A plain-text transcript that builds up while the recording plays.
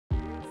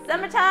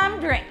Summertime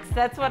drinks,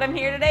 that's what I'm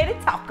here today to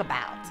talk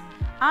about.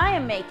 I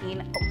am making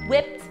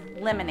whipped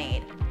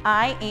lemonade.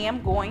 I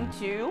am going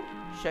to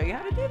show you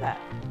how to do that.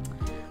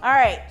 All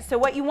right, so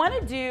what you want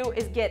to do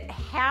is get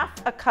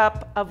half a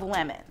cup of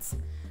lemons.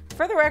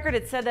 For the record,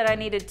 it said that I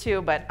needed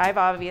 2, but I've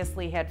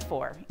obviously had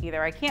 4.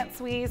 Either I can't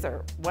squeeze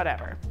or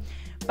whatever.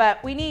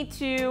 But we need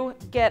to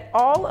get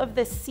all of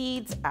the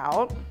seeds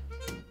out.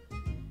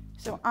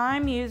 So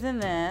I'm using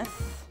this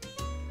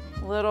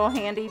little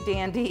handy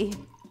dandy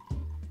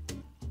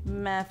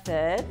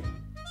method.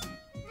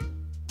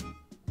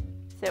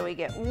 So we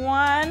get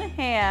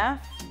 1/2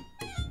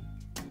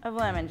 of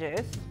lemon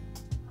juice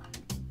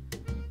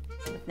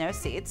with no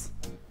seeds.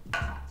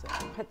 So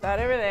put that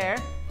over there.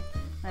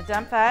 Now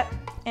dump that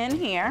in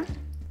here.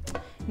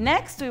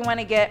 Next, we want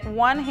to get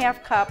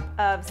 1/2 cup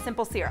of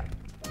simple syrup.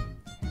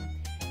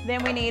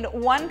 Then we need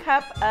 1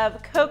 cup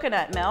of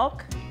coconut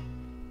milk,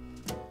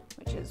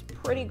 which is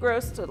pretty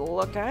gross to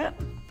look at,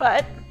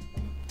 but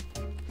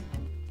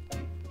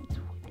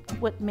it's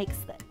what makes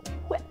it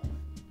whip.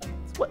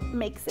 It's what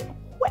makes it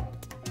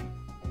whipped.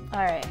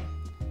 All right.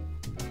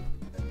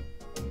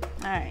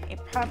 All right, you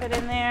pop it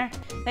in there.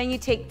 Then you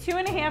take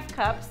 2.5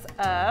 cups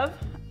of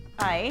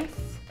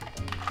ice.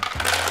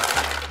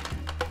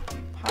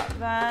 Pop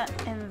that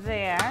in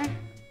there.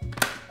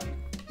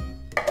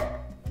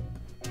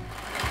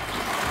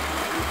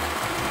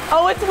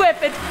 Oh, it's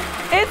whipping.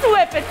 It's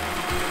whipping.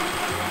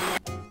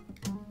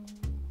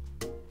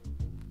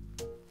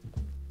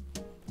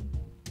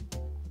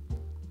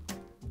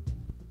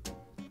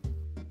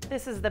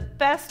 This is the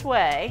best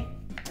way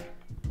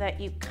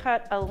that you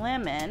cut a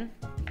lemon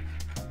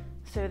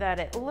so that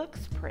it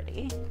looks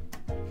pretty.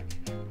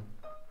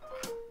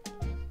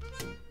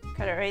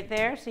 Cut it right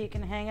there so you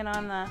can hang it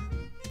on the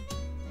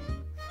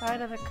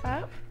side of the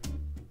cup.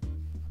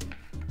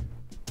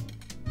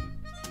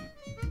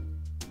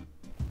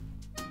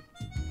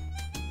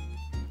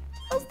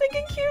 How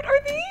stinking cute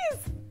are these?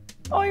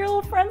 Oh, your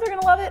little friends are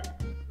gonna love it.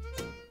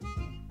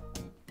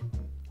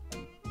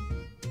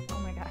 Oh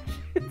my gosh,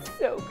 it's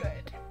so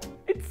good.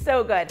 It's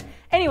so good.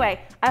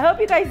 Anyway, I hope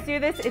you guys do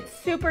this. It's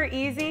super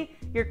easy.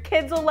 Your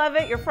kids will love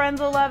it, your friends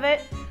will love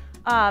it.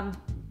 I'm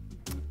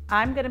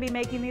gonna be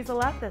making these a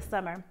lot this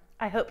summer.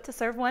 I hope to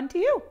serve one to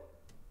you.